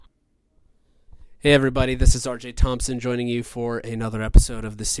Hey everybody, this is RJ Thompson joining you for another episode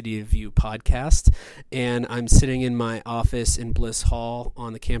of the City of You podcast, and I'm sitting in my office in Bliss Hall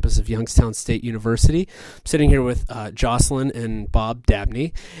on the campus of Youngstown State University. I'm sitting here with Jocelyn and Bob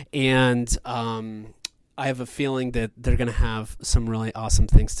Dabney, and I have a feeling that they're going to have some really awesome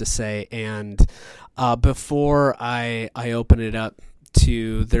things to say, and before I open it up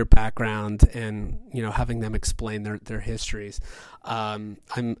to their background and having them explain their histories, I'm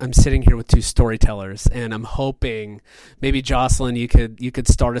sitting here with two storytellers, and I'm hoping maybe Jocelyn, you could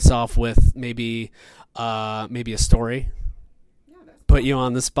start us off with maybe a story. Yeah, that's Put fine. you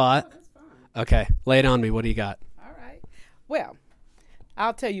on the spot. Oh, that's fine. Okay, lay it on me. What do you got? All right. Well,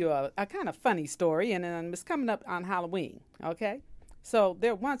 I'll tell you a kind of funny story, and it's coming up on Halloween. Okay. So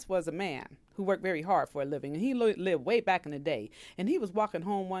there once was a man who worked very hard for a living, and he lived way back in the day. And he was walking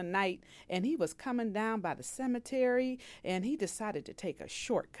home one night, and he was coming down by the cemetery, and he decided to take a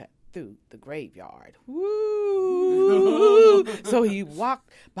shortcut through the graveyard. Woo! So he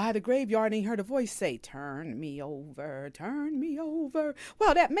walked by the graveyard, and he heard a voice say, "Turn me over, turn me over."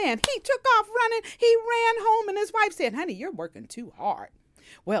 Well, that man, he took off running. He ran home, and his wife said, "Honey, you're working too hard."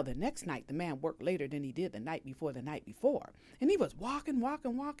 Well, the next night, the man worked later than he did the night before. And he was walking,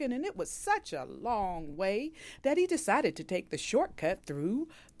 and it was such a long way that he decided to take the shortcut through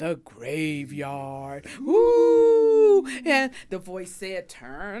the graveyard. Ooh! And the voice said,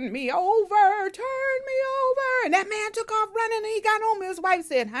 "Turn me over, turn me over." And that man took off running, and he got home, and his wife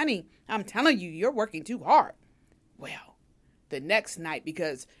said, "Honey, I'm telling you, you're working too hard." Well, the next night,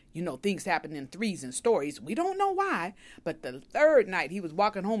 because things happen in threes and stories, we don't know why, but the third night he was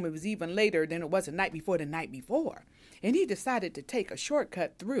walking home, it was even later than it was the night before, and he decided to take a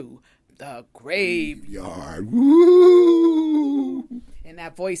shortcut through the graveyard. Woo! And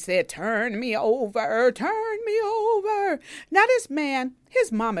that voice said, "Turn me over, turn me over." Now this man,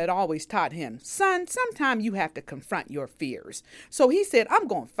 his mama had always taught him, "Son, sometimes you have to confront your fears." So he said, "I'm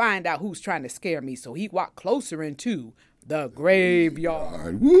going to find out who's trying to scare me." So he walked closer into the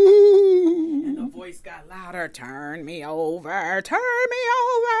graveyard. Woo! And the voice got louder, "Turn me over, turn me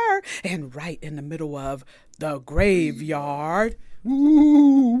over." And right in the middle of the graveyard,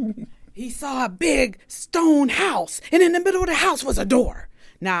 woo, he saw a big stone house, and in the middle of the house was a door.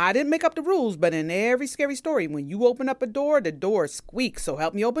 Now, I didn't make up the rules, but in every scary story, when you open up a door, the door squeaks. So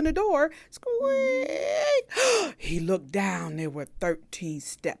help me open the door. Squeak. He looked down. There were 13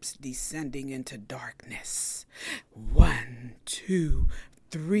 steps descending into darkness. 1, 2,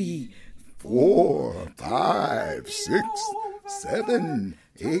 3, 4, 5, 6, 7,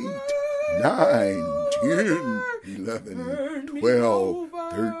 8, 9, 10, 11, 12,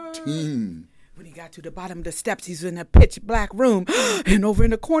 13. When he got to the bottom of the steps, he's in a pitch black room, and over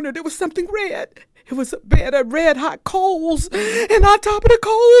in the corner there was something red. It was a bed of red hot coals, and on top of the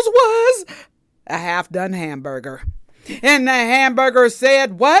coals was a half-done hamburger. And the hamburger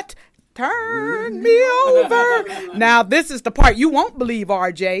said, "What? Turn me over." Now, this is the part you won't believe,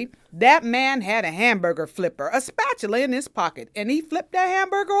 RJ. That man had a hamburger flipper, a spatula in his pocket, and he flipped that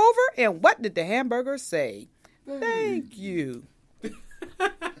hamburger over, and what did the hamburger say? "Thank you."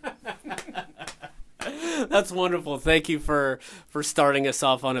 That's wonderful. Thank you for starting us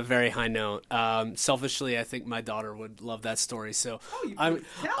off on a very high note. Selfishly, I think my daughter would love that story. So Tell it.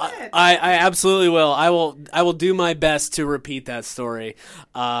 I absolutely will. I will do my best to repeat that story.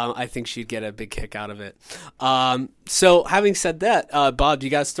 I think she'd get a big kick out of it. So having said that, Bob, do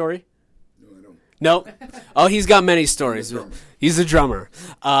you got a story? No, I don't. No? Oh, he's got many stories. He's a drummer.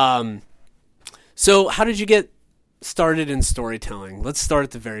 So how did you get started in storytelling? Let's start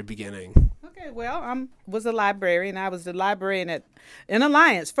at the very beginning. Okay, well, I was a librarian. I was the librarian in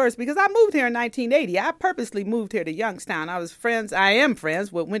Alliance first because I moved here in 1980. I purposely moved here to Youngstown. I am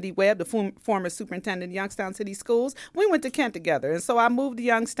friends with Wendy Webb, the former superintendent of Youngstown City Schools. We went to Kent together, and so I moved to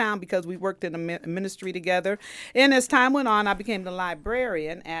Youngstown because we worked in a ministry together. And as time went on, I became the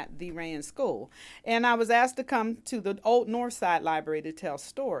librarian at the Rayen School. And I was asked to come to the Old Northside Library to tell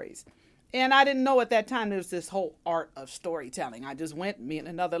stories. And I didn't know at that time there was this whole art of storytelling. I just went, me and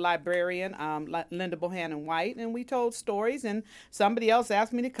another librarian, Linda Bohannon White, and we told stories. And somebody else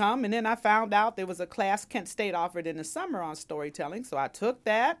asked me to come. And then I found out there was a class Kent State offered in the summer on storytelling. So I took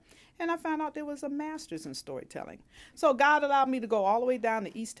that, and I found out there was a master's in storytelling. So God allowed me to go all the way down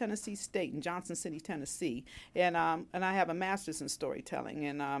to East Tennessee State in Johnson City, Tennessee. And I have a master's in storytelling.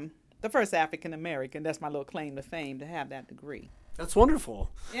 And the first African American, that's my little claim to fame, to have that degree. That's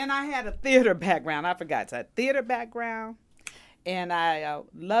wonderful. And I had a theater background. I forgot. So I had a theater background, and I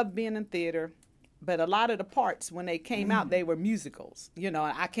loved being in theater. But a lot of the parts, when they came out, they were musicals. You know,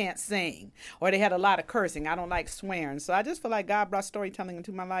 I can't sing. Or they had a lot of cursing. I don't like swearing. So I just feel like God brought storytelling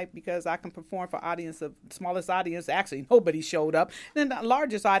into my life because I can perform for audience of smallest audience. Actually, nobody showed up. Then the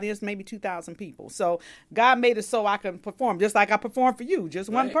largest audience, maybe 2,000 people. So God made it so I can perform, just like I perform for you, just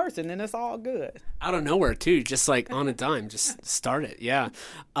one person, and it's all good. Out of nowhere, too, just like on a dime, just start it. Yeah.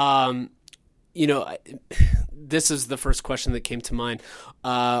 You know, this is the first question that came to mind.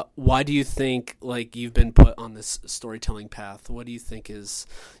 Why do you think, like, you've been put on this storytelling path? What do you think is,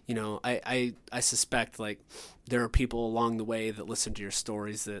 you know, I suspect, like, there are people along the way that listen to your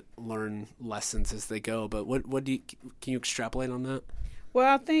stories that learn lessons as they go. But can you extrapolate on that? Well,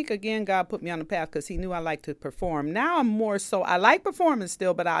 I think, again, God put me on the path because he knew I like to perform. Now I'm more so, I like performing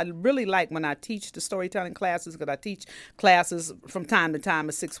still, but I really like when I teach the storytelling classes, because I teach classes from time to time,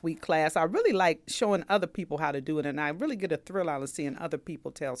 a 6-week class. I really like showing other people how to do it, and I really get a thrill out of seeing other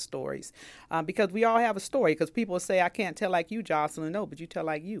people tell stories because we all have a story, because people say, I can't tell like you, Jocelyn. No, but you tell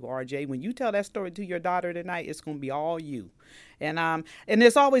like you, RJ. When you tell that story to your daughter tonight, it's going to be all you. And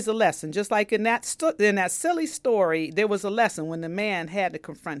there's always a lesson. Just like in that silly story, there was a lesson when the man had to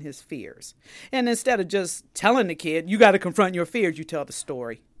confront his fears. And instead of just telling the kid, you got to confront your fears, you tell the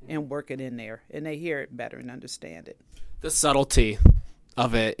story and work it in there. And they hear it better and understand it. The subtlety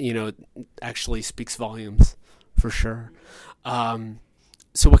of it, you know, actually speaks volumes for sure.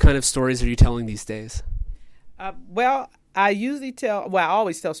 So what kind of stories are you telling these days? I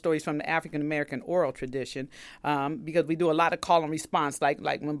always tell stories from the African-American oral tradition because we do a lot of call and response. Like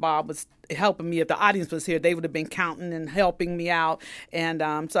when Bob was helping me, if the audience was here, they would have been counting and helping me out. And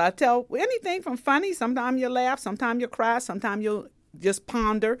so I tell anything from funny. Sometimes you'll laugh, sometimes you'll cry, sometimes you'll just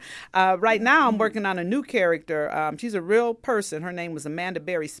ponder. Right now I'm working on a new character. She's a real person. Her name was Amanda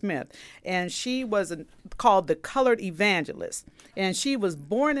Berry Smith, and she was called the Colored Evangelist. And she was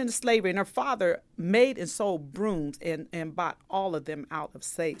born into slavery, and her father made and sold brooms and bought all of them out of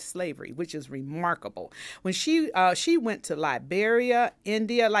slavery, which is remarkable. When she went to Liberia,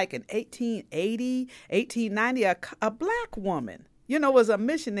 India, like in 1880, 1890, a black woman, you know, was a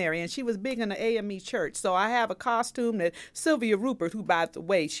missionary, and she was big in the AME church. So I have a costume that Sylvia Rupert, who, by the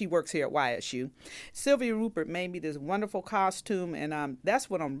way, she works here at YSU. Sylvia Rupert made me this wonderful costume, and that's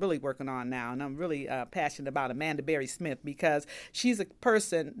what I'm really working on now. And I'm really passionate about Amanda Berry Smith because she's a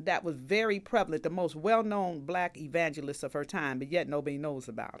person that was very prevalent, the most well-known black evangelist of her time, but yet nobody knows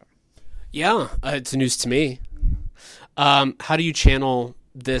about her. Yeah, it's news to me. How do you channel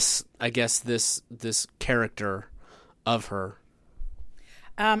this, I guess, this character of her?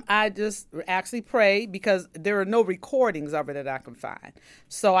 I just actually pray because there are no recordings of it that I can find.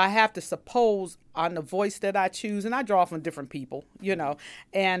 So I have to suppose on the voice that I choose, and I draw from different people, you know.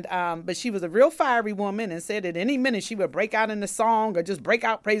 And but she was a real fiery woman and said at any minute she would break out in the song or just break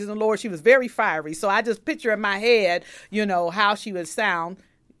out praising the Lord. She was very fiery. So I just picture in my head, you know, how she would sound.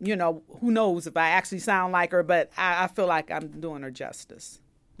 You know, who knows if I actually sound like her, but I feel like I'm doing her justice.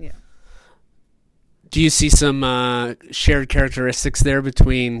 Yeah. Do you see some shared characteristics there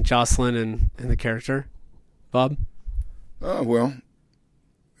between Jocelyn and the character, Bob? Well,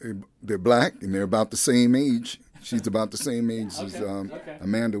 they're black and they're about the same age. She's about the same age as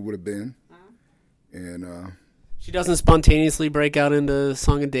Amanda would have been. And she doesn't spontaneously break out into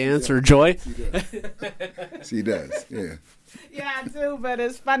song and dance or joy? She does, yeah. Yeah, I do, but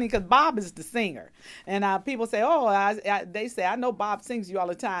it's funny because Bob is the singer. And people say, they say, I know Bob sings you all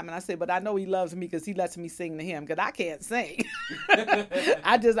the time. And I say, but I know he loves me because he lets me sing to him because I can't sing.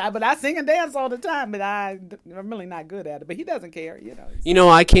 But I sing and dance all the time, but I'm really not good at it. But he doesn't care, you know. You know,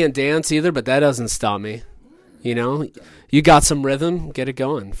 I can't dance either, but that doesn't stop me. You know, you got some rhythm, get it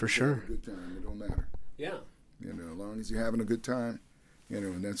going for sure. Good time, it don't matter. Yeah. You know, as long as you're having a good time, you know,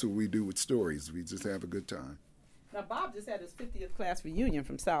 and that's what we do with stories. We just have a good time. Now, Bob just had his 50th class reunion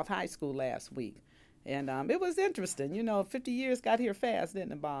from South High School last week. And it was interesting. You know, 50 years got here fast,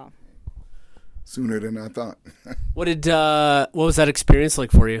 didn't it, Bob? Sooner than I thought. What was that experience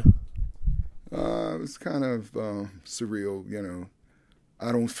like for you? It was kind of surreal, you know.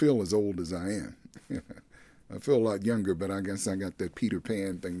 I don't feel as old as I am. I feel a lot younger, but I guess I got that Peter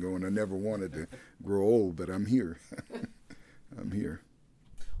Pan thing going. I never wanted to grow old, but I'm here. I'm here.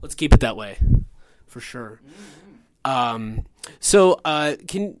 Let's keep it that way, for sure. So,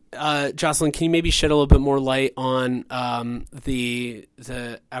 Jocelyn, can you maybe shed a little bit more light on the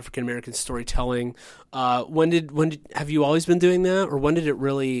African American storytelling? When did have you always been doing that, or when did it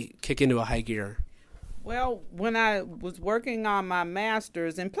really kick into a high gear? Well, when I was working on my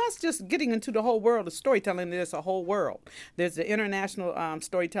master's, and plus just getting into the whole world of storytelling, there's a whole world. There's the International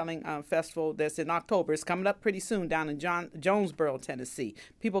Storytelling Festival that's in October. It's coming up pretty soon down in Jonesboro, Tennessee.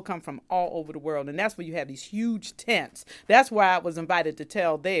 People come from all over the world, and that's where you have these huge tents. That's why I was invited to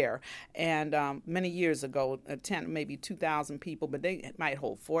tell there. And many years ago, a tent maybe 2,000 people, but they might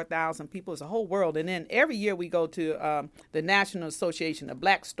hold 4,000 people. It's a whole world. And then every year we go to the National Association of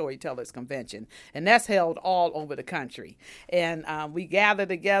Black Storytellers Convention, and that's held all over the country. And we gather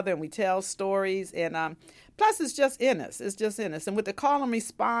together and we tell stories. And plus, it's just in us. It's just in us. And with the call and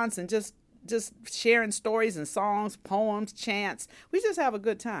response and just sharing stories and songs, poems, chants, we just have a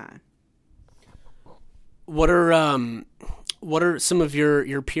good time. What are some of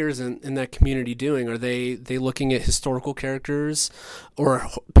your peers in that community doing? Are they looking at historical characters or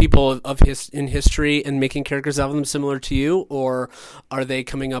people in history and making characters out of them similar to you, or are they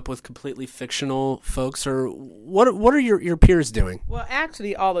coming up with completely fictional folks? Or what are your peers doing? Well,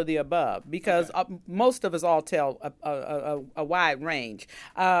 actually, all of the above, because most of us all tell a wide range.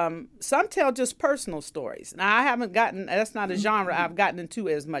 Some tell just personal stories. Now, I haven't gotten, that's not a genre I've gotten into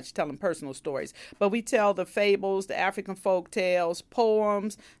as much, telling personal stories, but we tell the fables, the African folk tales,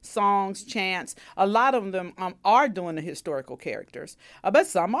 poems, songs, chants. A lot of them are doing the historical characters, but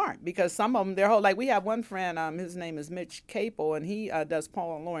some aren't, because some of them, they're whole, like we have one friend, his name is Mitch Capel, and he does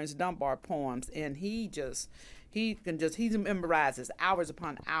Paul and Lawrence Dunbar poems, and he memorizes hours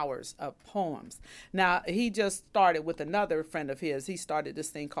upon hours of poems. Now, he just started with another friend of his. He started this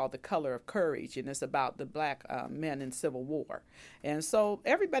thing called The Color of Courage, and it's about the black men in Civil War. And so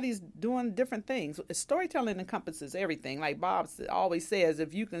everybody's doing different things. Storytelling encompasses everything. Like Bob always says,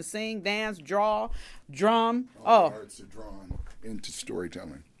 if you can sing, dance, draw, drum. All the arts are drawn into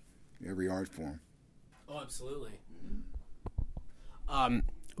storytelling, every art form. Oh, absolutely.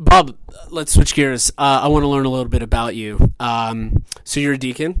 Bob, let's switch gears. I want to learn a little bit about you. So you're a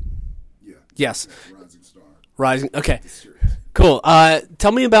deacon? Yeah. Yes. Rising Star. Rising. Okay. Cool.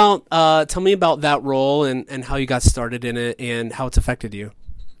 Tell me about that role and how you got started in it and how it's affected you.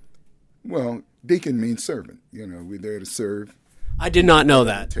 Well, deacon means servant. We're there to serve. I did not know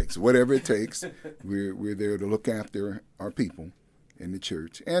that. Whatever it takes. We're there to look after our people in the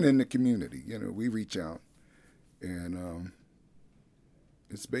church and in the community. We reach out and.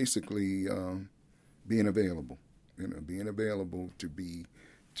 It's basically being available, being available to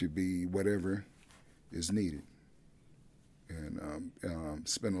be whatever is needed, and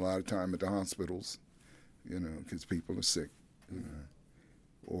spend a lot of time at the hospitals, because people are sick,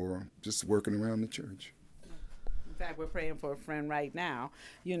 or just working around the church. In fact, we're praying for a friend right now,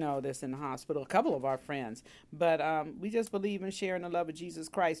 that's in the hospital, a couple of our friends. But we just believe in sharing the love of Jesus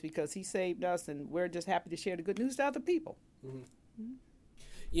Christ because he saved us, and we're just happy to share the good news to other people. Mm-hmm. Mm-hmm.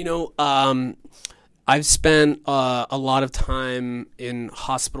 I've spent a lot of time in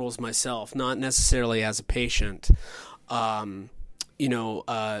hospitals myself, not necessarily as a patient. For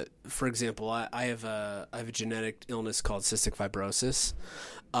example, I have a genetic illness called cystic fibrosis,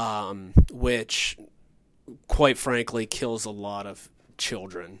 which, quite frankly, kills a lot of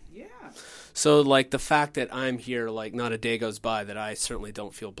children. Yeah. So, the fact that I'm here, not a day goes by that I certainly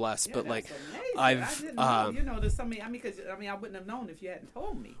don't feel blessed. Yeah, but, amazing. I didn't know, there's something, because I wouldn't have known if you hadn't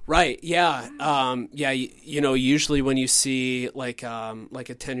told me. Right, yeah. Usually when you see, a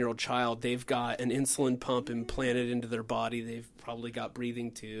 10-year-old child, they've got an insulin pump implanted into their body. They've probably got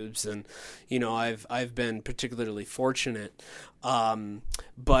breathing tubes. And, I've been particularly fortunate.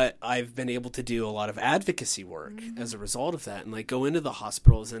 But I've been able to do a lot of advocacy work as a result of that, and go into the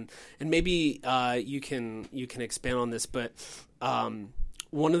hospitals and maybe you can expand on this, but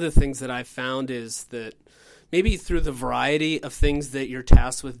one of the things that I've found is that maybe through the variety of things that you're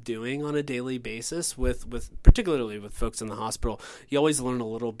tasked with doing on a daily basis, with particularly with folks in the hospital, you always learn a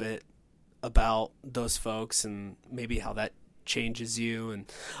little bit about those folks and maybe how that changes you.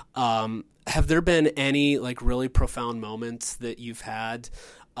 And have there been any really profound moments that you've had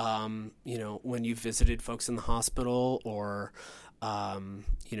when you've visited folks in the hospital, or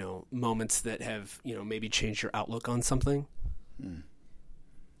moments that have maybe changed your outlook on something?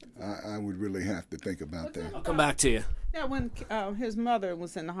 I would really have to think about that. I'll come back to you. Yeah, when his mother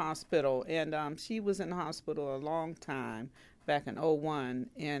was in the hospital, and she was in the hospital a long time. back in '01.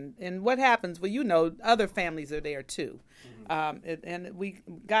 And what happens, well, you know, other families are there too. And we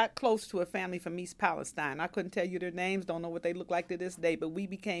got close to a family from East Palestine. I couldn't tell you their names, don't know what they look like to this day, but we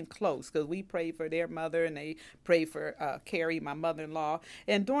became close because we prayed for their mother and they prayed for Carrie, my mother-in-law.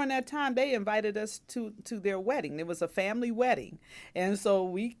 And during that time, they invited us to their wedding. It was a family wedding. And so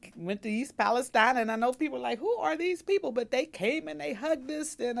we went to East Palestine, and I know people are like, who are these people? But they came and they hugged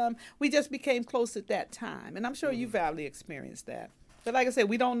us, and we just became close at that time. And I'm sure you've probably experienced that. But like I said,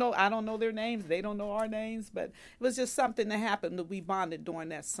 we don't know. I don't know their names. They don't know our names. But it was just something that happened that we bonded during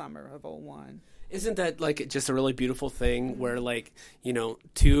that summer of '01. Isn't that like just a really beautiful thing where, like, you know,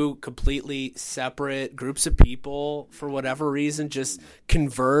 two completely separate groups of people for whatever reason just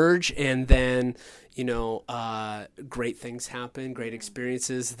converge, and then, you know, great things happen, great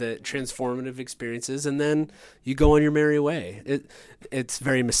experiences, transformative experiences, and then you go on your merry way. It's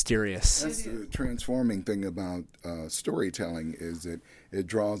very mysterious. That's the transforming thing about storytelling, is that it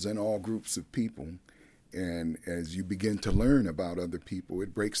draws in all groups of people, and as you begin to learn about other people,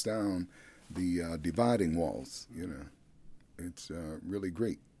 it breaks down the dividing walls. You know, it's really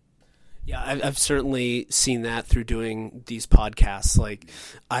great. Yeah, I've certainly seen that through doing these podcasts. Like,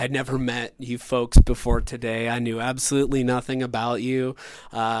 I had never met you folks before today. I knew absolutely nothing about you.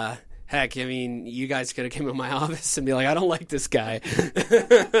 Heck, I mean, you guys could have come in my office and be like, I don't like this guy.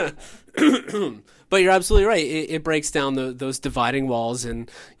 But you're absolutely right. It breaks down those dividing walls, and,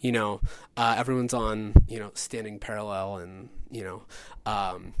 you know, everyone's on, you know, standing parallel, and, you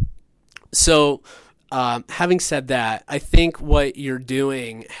know, so having said that, I think what you're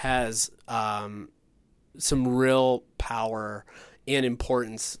doing has some real power and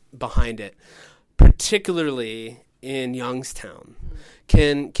importance behind it, particularly in Youngstown.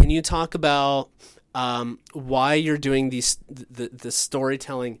 Can you talk about why you're doing the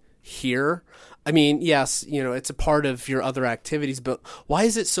storytelling here? I mean, yes, you know, it's a part of your other activities, but why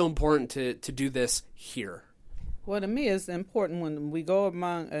is it so important to do this here? Well, to me, it's important when we go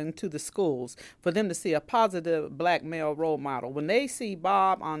into the schools for them to see a positive black male role model. When they see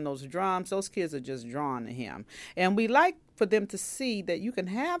Bob on those drums, those kids are just drawn to him. And we like for them to see that you can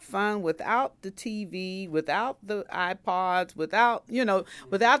have fun without the TV, without the iPods, without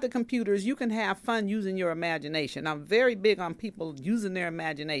the computers. You can have fun using your imagination. I'm very big on people using their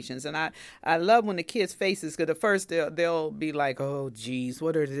imaginations, and I love when the kids' faces, because at first they'll be like, oh, geez,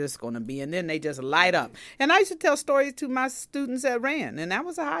 what is this going to be? And then they just light up. And I used to tell stories to my students at Rand, and that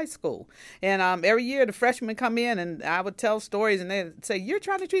was a high school. And every year the freshmen come in, and I would tell stories, and they'd say, you're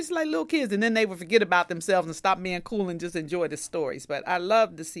trying to treat us like little kids. And then they would forget about themselves and stop being cool and just enjoy the stories. But I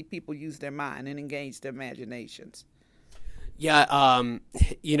love to see people use their mind and engage their imaginations. Yeah,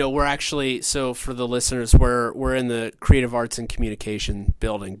 you know, we're actually, so for the listeners, we're in the Creative Arts and Communication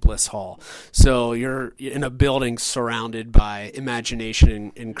building, Bliss Hall. So you're in a building surrounded by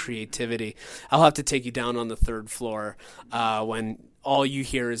imagination and creativity. I'll have to take you down on the third floor when all you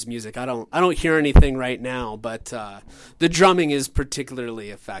hear is music. I don't hear anything right now, but the drumming is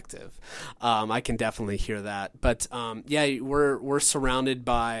particularly effective. I can definitely hear that. But yeah, we're surrounded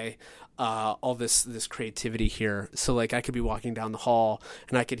by all this creativity here. So, like, I could be walking down the hall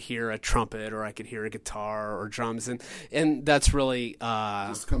and I could hear a trumpet, or I could hear a guitar or drums, and that's really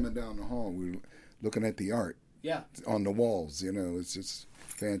just coming down the hall, we're looking at the art. Yeah, on the walls. You know, it's just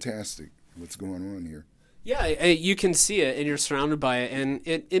fantastic what's going on here. Yeah, you can see it, and you're surrounded by it, and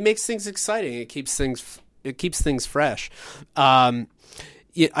it makes things exciting. It keeps things fresh.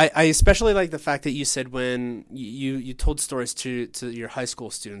 I especially like the fact that you said when you told stories to your high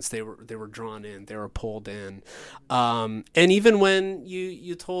school students, they were drawn in, they were pulled in, and even when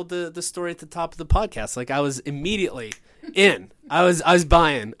you told the story at the top of the podcast, like, I was immediately in. I was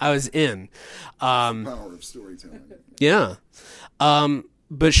buying. I was in. The power of storytelling. Yeah,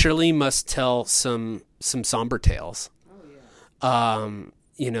 but surely you must tell some somber tales. Oh yeah.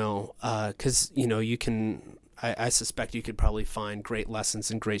 You know, because you know you can. I suspect you could probably find great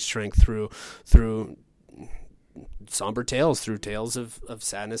lessons and great strength through somber tales, through tales of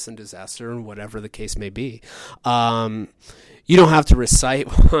sadness and disaster, and whatever the case may be. You don't have to recite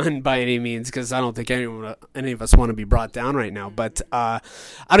one by any means, because I don't think any of us want to be brought down right now. But out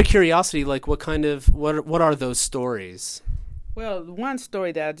of curiosity, like, what are those stories? Well, one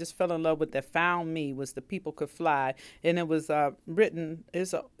story that I just fell in love with that found me was The People Could Fly, and it was written.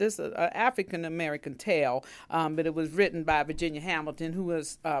 It's an African American tale, but it was written by Virginia Hamilton, who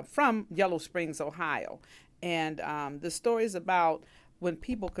was from Yellow Springs, Ohio, and the story is about when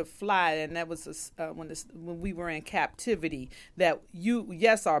people could fly, and that was when we were in captivity. That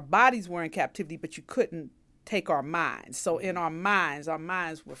our bodies were in captivity, but you couldn't take our minds. So in our minds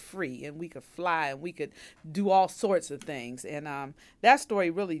were free, and we could fly, and we could do all sorts of things. And that story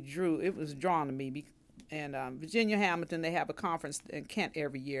really was drawn to me. And Virginia Hamilton, they have a conference in Kent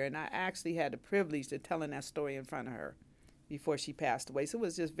every year, and I actually had the privilege of telling that story in front of her before she passed away. So it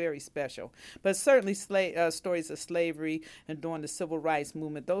was just very special. But certainly stories of slavery and during the civil rights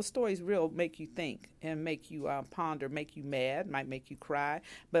movement, those stories really make you think and make you ponder, make you mad, might make you cry.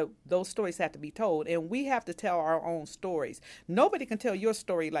 But those stories have to be told, and we have to tell our own stories. Nobody can tell your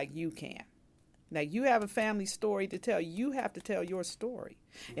story like you can. Now, you have a family story to tell. You have to tell your story.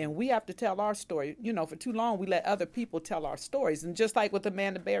 And we have to tell our story. You know, for too long, we let other people tell our stories. And just like with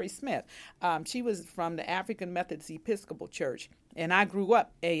Amanda Berry Smith, she was from the African Methodist Episcopal Church. And I grew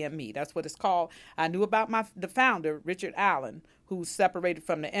up AME. That's what it's called. I knew about the founder, Richard Allen, who separated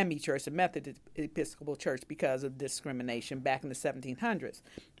from the ME Church, the Methodist Episcopal Church, because of discrimination back in the 1700s.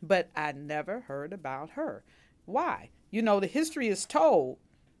 But I never heard about her. Why? You know, the history is told,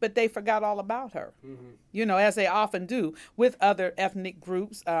 but they forgot all about her, you know, as they often do with other ethnic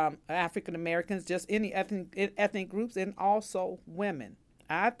groups, African Americans, just any ethnic groups, and also women.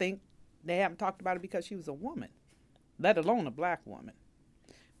 I think they haven't talked about it because she was a woman, let alone a black woman.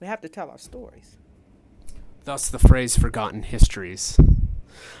 We have to tell our stories. Thus the phrase "forgotten histories."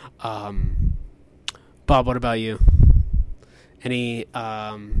 Bob, what about you? Any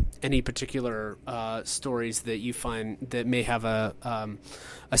particular stories that you find that may have a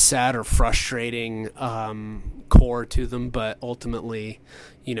sad or frustrating core to them, but ultimately,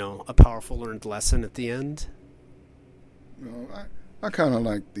 you know, a powerful learned lesson at the end? Well, I kind of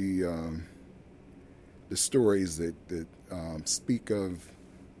like the stories that speak of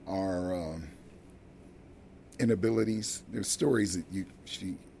our inabilities. There's stories that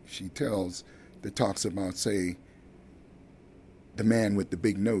she tells that talks about, say, the man with the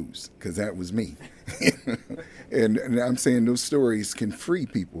big nose, because that was me. and I'm saying those stories can free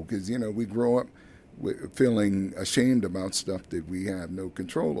people, because, you know, we grow up feeling ashamed about stuff that we have no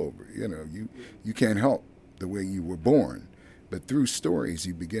control over. You know, you can't help the way you were born. But through stories,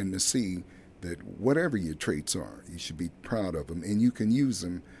 you begin to see that whatever your traits are, you should be proud of them, and you can use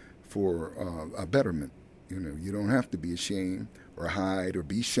them for a betterment. You know, you don't have to be ashamed or hide or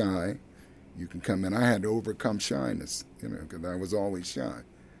be shy. You can come in. I had to overcome shyness, you know, because I was always shy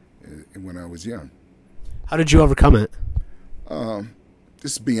when I was young. How did you overcome it?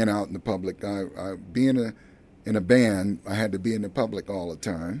 Just being out in the public. Being in a band, I had to be in the public all the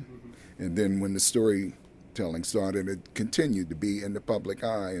time. Mm-hmm. And then when the storytelling started, it continued to be in the public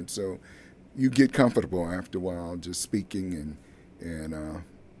eye. And so you get comfortable after a while just speaking and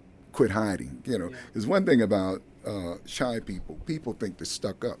quit hiding. You know, there's one thing about shy people. People think they're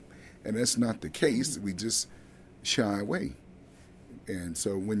stuck up. And that's not the case. We just shy away. And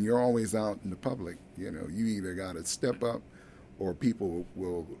so when you're always out in the public, you know, you either got to step up or people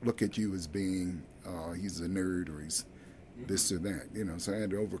will look at you as being, he's a nerd or he's this or that. You know, so I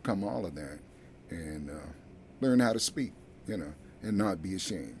had to overcome all of that and learn how to speak, you know, and not be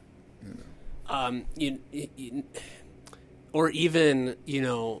ashamed, you know. Or even, you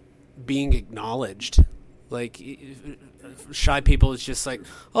know, being acknowledged. Like, shy people is just like,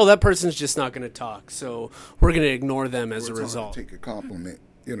 oh, that person's just not going to talk, so we're going to ignore them as a result. Take a compliment.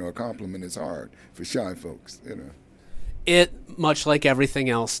 You know, a compliment is hard for shy folks, you know. It, much like everything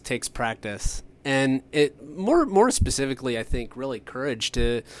else, takes practice. And it more specifically, I think, really courage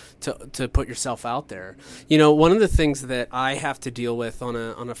to put yourself out there. You know, one of the things that I have to deal with on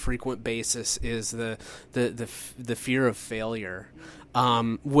a frequent basis is the fear of failure.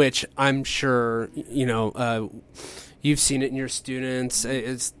 Which I'm sure, you know, you've seen it in your students.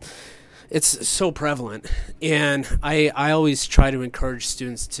 It's so prevalent. And I always try to encourage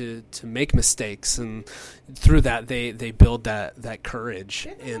students to make mistakes, and through that they build that courage.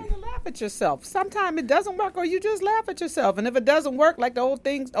 And laugh at yourself. Sometimes it doesn't work, or you just laugh at yourself. And if it doesn't work, like the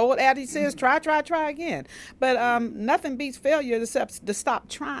old adage says, try again. But nothing beats failure except to stop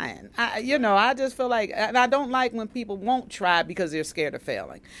trying. I just feel like, and I don't like when people won't try because they're scared of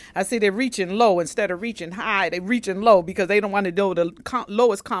failing. I see they're reaching low instead of reaching high. They're reaching low because they don't want to do the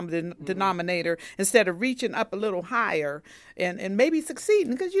lowest common denominator instead of reaching up a little higher and maybe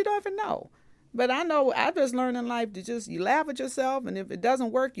succeeding, because you don't even know. But I know I just learned in life to you laugh at yourself, and if it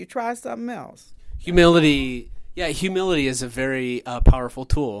doesn't work, you try something else. Humility is a very powerful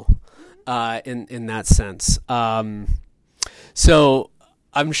tool in that sense. So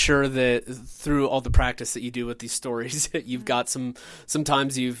I'm sure that through all the practice that you do with these stories, you've got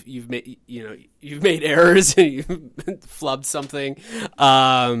sometimes you've made errors and you've flubbed something.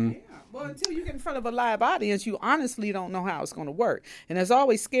 Well, until you get in front of a live audience, you honestly don't know how it's going to work. And it's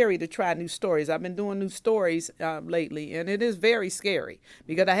always scary to try new stories. I've been doing new stories lately, and it is very scary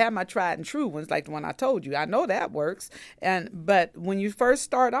because I have my tried and true ones, like the one I told you. I know that works. But when you first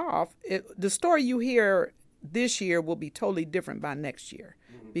start off, the story you hear this year will be totally different by next year.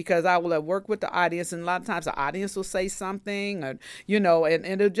 Because I will have worked with the audience, and a lot of times the audience will say something, and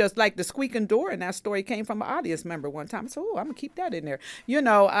it'll just like the squeaking door, and that story came from an audience member one time. So, I'm gonna keep that in there,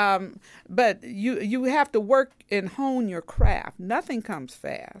 But you have to work and hone your craft. Nothing comes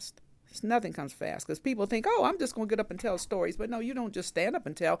fast. Nothing comes fast because people think, oh, I'm just going to get up and tell stories. But no, you don't just stand up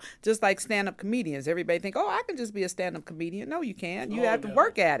and tell, just like stand-up comedians. Everybody think, oh, I can just be a stand-up comedian. No, you can't. You have to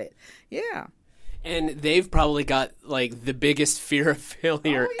work at it. Yeah. And they've probably got like the biggest fear of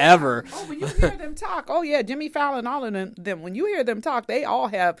failure ever. Oh, when you hear them talk, Jimmy Fallon, all of them, when you hear them talk, they all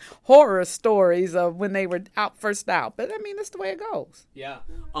have horror stories of when they were first out. But I mean, that's the way it goes. Yeah.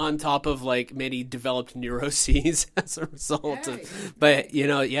 On top of like many developed neuroses as a result of, but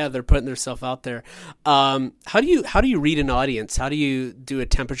they're putting themselves out there. How do you read an audience? How do you do a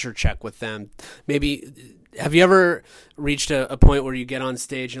temperature check with them? Maybe. Have you ever reached a point where you get on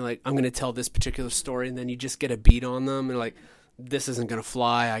stage and you're like, I'm going to tell this particular story, and then you just get a beat on them and like, this isn't going to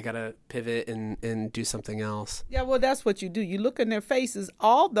fly. I got to pivot and do something else. Yeah, well, that's what you do. You look in their faces,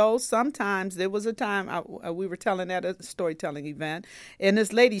 although sometimes there was a time we were telling at a storytelling event, and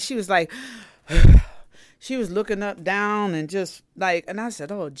this lady, she was like, she was looking up, down, and just like, and I said,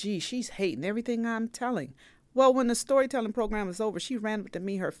 oh, gee, she's hating everything I'm telling. Well, when the storytelling program was over, she ran up to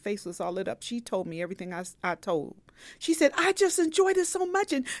me. Her face was all lit up. She told me everything I told. She said, I just enjoyed it so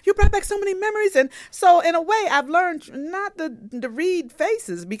much, and you brought back so many memories. And so, in a way, I've learned not to read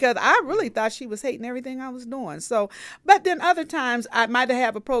faces because I really thought she was hating everything I was doing. So, but then other times, I might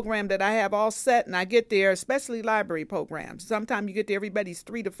have a program that I have all set, and I get there, especially library programs. Sometimes you get there, everybody's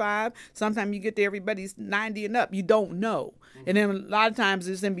 3 to 5. Sometimes you get there, everybody's 90 and up. You don't know. And then a lot of times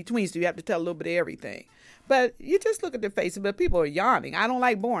it's in between, so you have to tell a little bit of everything. But you just look at their faces, but people are yawning. I don't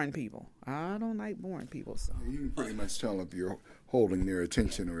like boring people. So. You can pretty much tell if you're holding their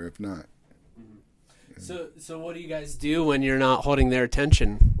attention or if not. Mm-hmm. So what do you guys do when you're not holding their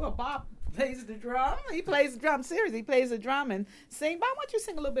attention? Well, Bob plays the drum. He plays the drum seriously. He plays the drum and sing. Bob, why don't you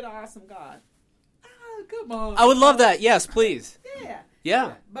sing a little bit of Awesome God? Oh, come on. I would love that. Yes, please.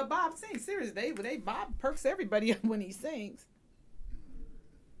 Yeah. But Bob sings seriously. Bob perks everybody up when he sings.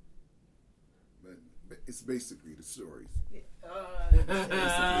 It's basically the stories. It's basically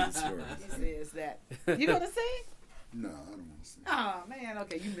the stories. He says that. You gonna sing? No, I don't want to sing. Oh man,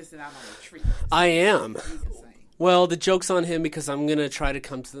 okay, you missing out on a treat. I am. Well, the joke's on him because I'm gonna try to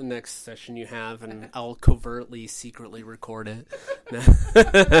come to the next session you have, and I'll covertly, secretly record it.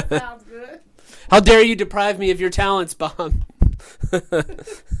 Sounds good. How dare you deprive me of your talents, Bob?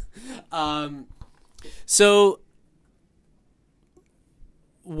 So.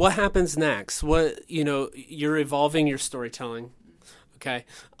 What happens next? You're evolving your storytelling, okay?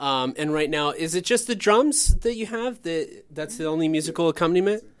 And right now, is it just the drums that you have? That's the only musical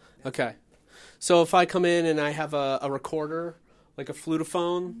accompaniment? Okay. So if I come in and I have a recorder, like a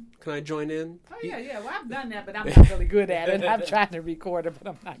flutophone, can I join in? Oh, yeah. Well, I've done that, but I'm not really good at it. I'm trying to record it, but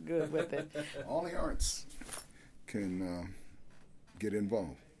I'm not good with it. All the arts can get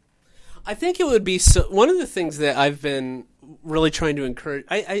involved. I think it would be one of the things that I've been really trying to encourage.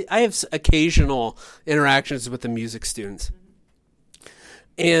 I have occasional interactions with the music students.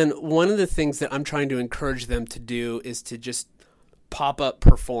 And one of the things that I'm trying to encourage them to do is to just pop up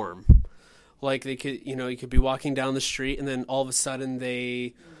perform. Like they could, you could be walking down the street and then all of a sudden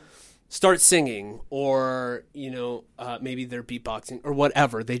they start singing or, maybe they're beatboxing or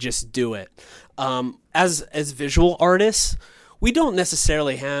whatever. They just do it. As visual artists, we don't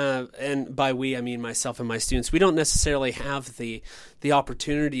necessarily have, and by we I mean myself and my students, we don't necessarily have the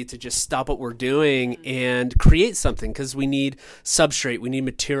opportunity to just stop what we're doing and create something because we need substrate, we need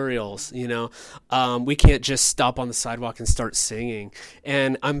materials, we can't just stop on the sidewalk and start singing,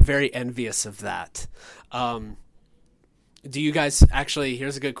 and I'm very envious of that. Do you guys actually,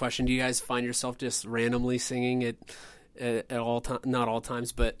 here's a good question, do you guys find yourself just randomly singing at all times, not all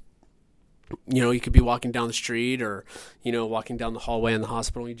times, but you could be walking down the street or, walking down the hallway in the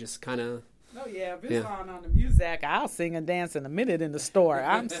hospital. You just kind of... Oh, yeah. If it's on the music, I'll sing and dance in a minute in the store.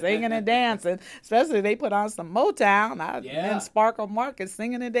 I'm singing and dancing. Especially if they put on some Motown. And Sparkle Market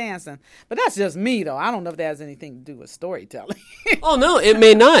singing and dancing. But that's just me, though. I don't know if that has anything to do with storytelling. Oh, no. It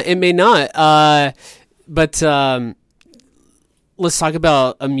may not. It may not. But let's talk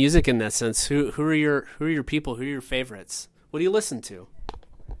about music in that sense. Who are your people? Who are your favorites? What do you listen to?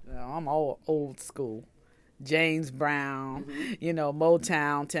 I'm old school. James Brown,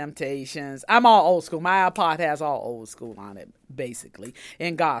 Motown, Temptations. I'm all old school. My iPod has all old school on it, basically,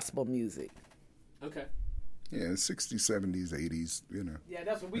 and gospel music. Okay. Yeah, 60s, 70s, 80s, Yeah,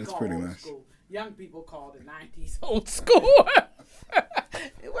 that's what we That's call pretty old nice. school. Young people call the 90s old school.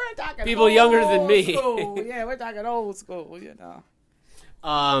 We're talking People younger than me. School. Yeah, we're talking old school,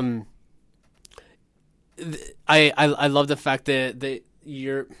 I love the fact that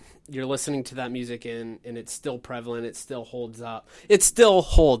you're listening to that music and it's still prevalent. It still holds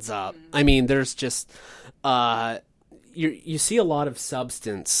up. I mean, there's just you see a lot of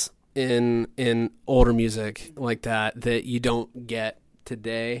substance in older music like that you don't get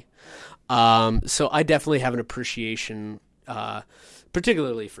today. So I definitely have an appreciation,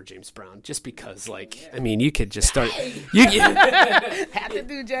 particularly for James Brown, just because, I mean, you could just start. Had to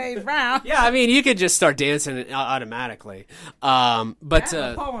do James Brown. Yeah, I mean, you could just start dancing automatically. But I have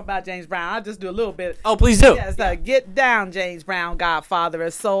a poem about James Brown. I'll just do a little bit. Oh, please do. Yes, get down, James Brown, Godfather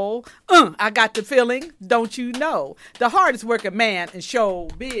of soul. I got the feeling, don't you know? The hardest working man in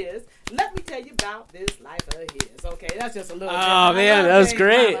showbiz. Let me tell you about this life of his. Okay, that's just a little. Oh man, that was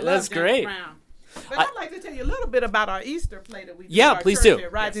great. That's great. But I'd like to tell you a little bit about our Easter play that we do. Yeah, please do.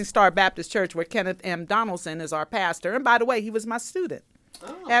 At Rising Star Baptist Church, where Kenneth M. Donaldson is our pastor. And by the way, he was my student.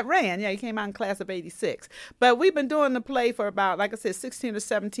 At Rand. Yeah, he came out in class of 86. But we've been doing the play for about, like I said, 16 or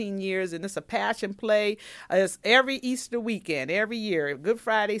 17 years, and it's a passion play. It's every Easter weekend, every year, Good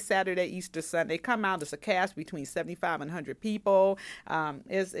Friday, Saturday, Easter Sunday. Come out, it's a cast between 75 and 100 people.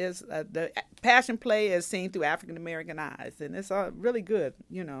 The passion play is seen through African-American eyes, and it's really good,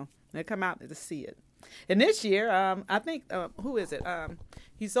 They come out to see it. And this year, I think, who is it?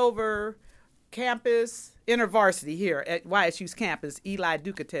 He's over campus, InterVarsity here at YSU's campus, Eli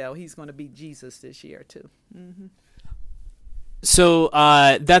Ducatel. He's going to be Jesus this year, too. Mm-hmm. So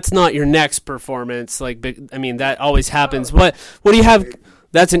that's not your next performance. That always happens. What do you have?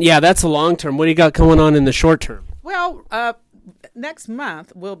 That's a long term. What do you got going on in the short term? Well, next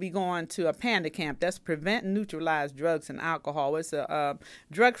month we'll be going to a Panda Camp. That's Prevent and Neutralize Drugs and Alcohol. It's a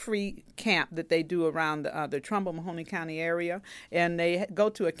drug-free camp that they do around the Trumbull-Mahoney County area, and they go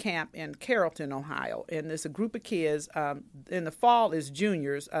to a camp in Carrollton, Ohio. And there's a group of kids. In the fall is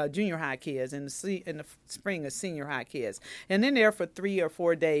juniors, junior high kids. In the spring is senior high kids. And then there for 3 or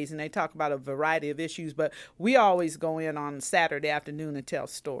 4 days, and they talk about a variety of issues. But we always go in on Saturday afternoon and tell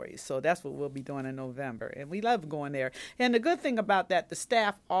stories. So that's what we'll be doing in November, and we love going there. And the good thing about that, the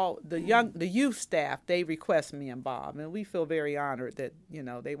staff, the youth staff, they request me and Bob, and we feel very honored that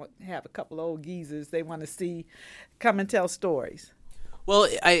they want to have a couple of old geezers they want to see come and tell stories. Well,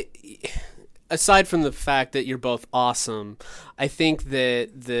 aside from the fact that you're both awesome, I think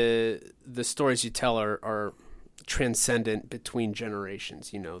that the stories you tell are transcendent between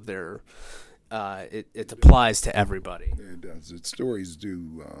generations. They're it applies to everybody. Yeah, it does. Its stories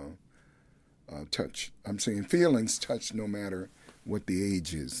do touch. I'm saying feelings touch no matter what the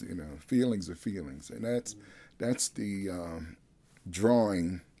age is. Feelings are feelings, and that's the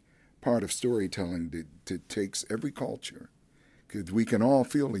drawing part of storytelling that takes every culture, because we can all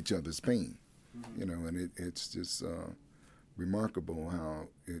feel each other's pain. And it's just remarkable how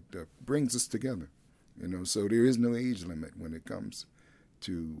it brings us together. So there is no age limit when it comes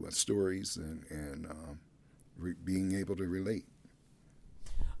to stories and being able to relate.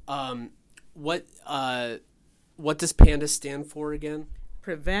 What does PANDA stand for again?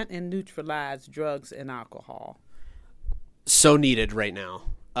 Prevent and Neutralize Drugs and Alcohol. So needed right now,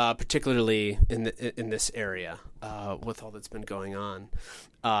 particularly in this area with all that's been going on.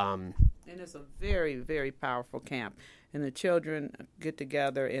 And it's a very, very powerful camp. And the children get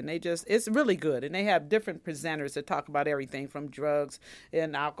together, and it's really good. And they have different presenters that talk about everything from drugs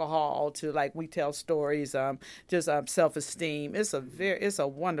and alcohol to, like, we tell stories, self-esteem. It's a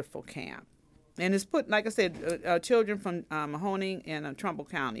wonderful camp. And it's put, like I said, children from Mahoney and Trumbull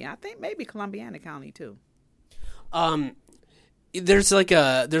County. I think maybe Columbiana County too. There's a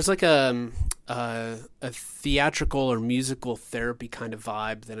theatrical or musical therapy kind of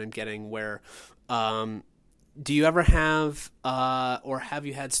vibe that I'm getting where. Do you ever have, or have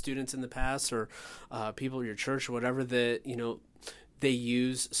you had students in the past, or people at your church or whatever that they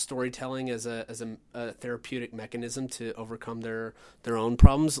use storytelling as a therapeutic mechanism to overcome their own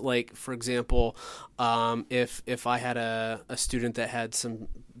problems? Like, for example, if I had a student that had some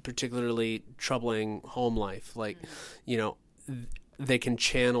particularly troubling home life, they can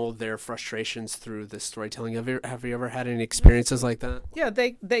channel their frustrations through the storytelling. Have you ever had any experiences like that? Yeah,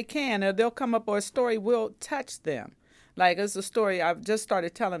 they can. Or they'll come up, or a story will touch them. Like, it's a story I've just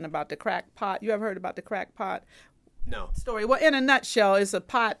started telling about the crack pot. You ever heard about the crack pot? No. Story. Well, in a nutshell, it's a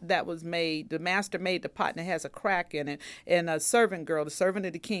pot that was made. The master made the pot, and it has a crack in it. And a servant girl, the servant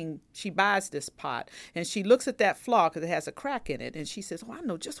of the king, she buys this pot, and she looks at that flaw because it has a crack in it, and she says, "Oh, I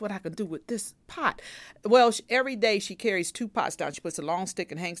know just what I can do with this pot." Well, every day she carries 2 pots down. She puts a long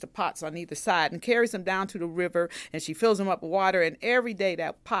stick and hangs the pots on either side and carries them down to the river, and she fills them up with water. And every day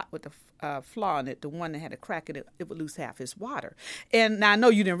that pot with the flaw in it, the one that had a crack in it, it would lose half its water. And now I know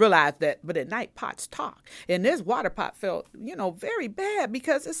you didn't realize that, but at night pots talk. And this water pot felt, very bad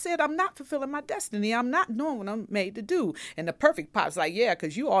because it said, "I'm not fulfilling my destiny. I'm not doing what I'm made to do." And the perfect pot's like, "Yeah,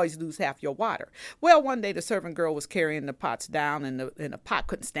 because you always lose half your water." Well, one day the servant girl was carrying the pots down, and the pot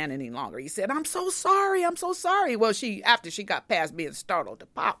couldn't stand any longer. He said, "I'm so sorry. I'm so sorry." Well, after she got past being startled, the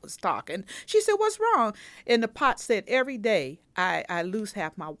pot was talking. She said, "What's wrong?" And the pot said, "Every day I lose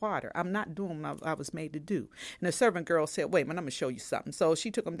half my water. I'm not doing what I was made to do." And the servant girl said, "Wait a minute, I'm going to show you something." So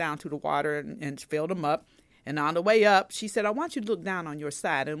she took him down to the water and filled him up. And on the way up, she said, "I want you to look down on your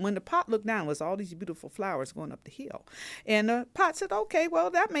side." And when the pot looked down, it was all these beautiful flowers going up the hill. And the pot said, "Okay,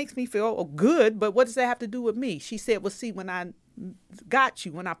 well, that makes me feel good, but what does that have to do with me?" She said, "Well, see, when I got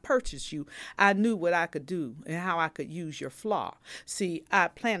you, when I purchased you, I knew what I could do and how I could use your flaw. See, I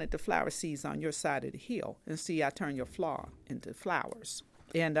planted the flower seeds on your side of the hill, and see, I turned your flaw into flowers."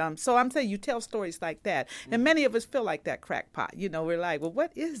 And so I'm saying you tell stories like that. And many of us feel like that crackpot. We're like, "Well,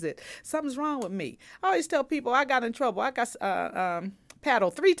 what is it? Something's wrong with me." I always tell people I got in trouble. I got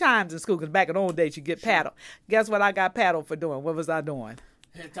paddled 3 times in school because back in the old days you get paddled. Guess what I got paddled for doing? What was I doing?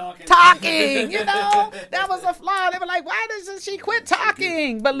 Talking. That was a flaw. They were like, "Why doesn't she quit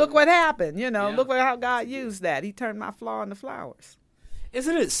talking?" But look what happened. Look how God used that. He turned my flaw into flowers.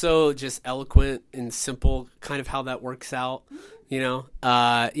 Isn't it so just eloquent and simple, kind of how that works out?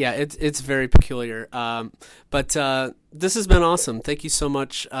 It's very peculiar. But this has been awesome. Thank you so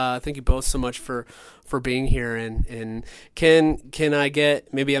much. Thank you both so much for being here. And can I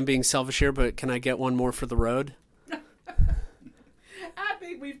get, maybe I'm being selfish here, but can I get one more for the road? I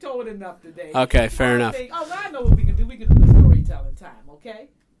think we've told enough today. Okay, fair enough. I know what we can do. We can do the storytelling time. Okay.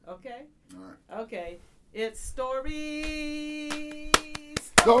 All right. Okay. It's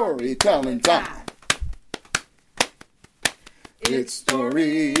storytelling time. It's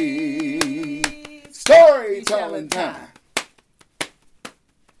storytelling time.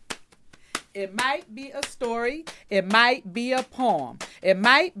 It might be a story. It might be a poem. It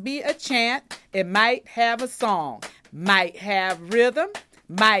might be a chant. It might have a song. Might have rhythm.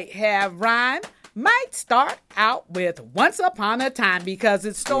 Might have rhyme. Might start out with "Once upon a time," because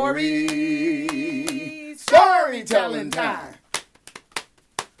it's storytelling time.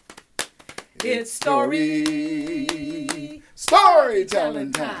 It's storytelling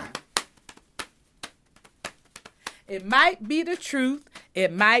time. It might be the truth.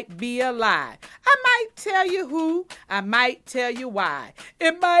 It might be a lie. I might tell you who. I might tell you why.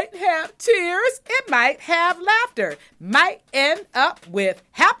 It might have tears. It might have laughter. Might end up with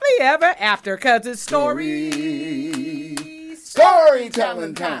happily ever after, because it's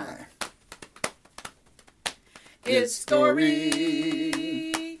storytelling time. It's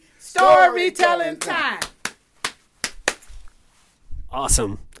storytelling time.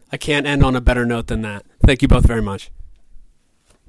 Awesome. I can't end on a better note than that. Thank you both very much.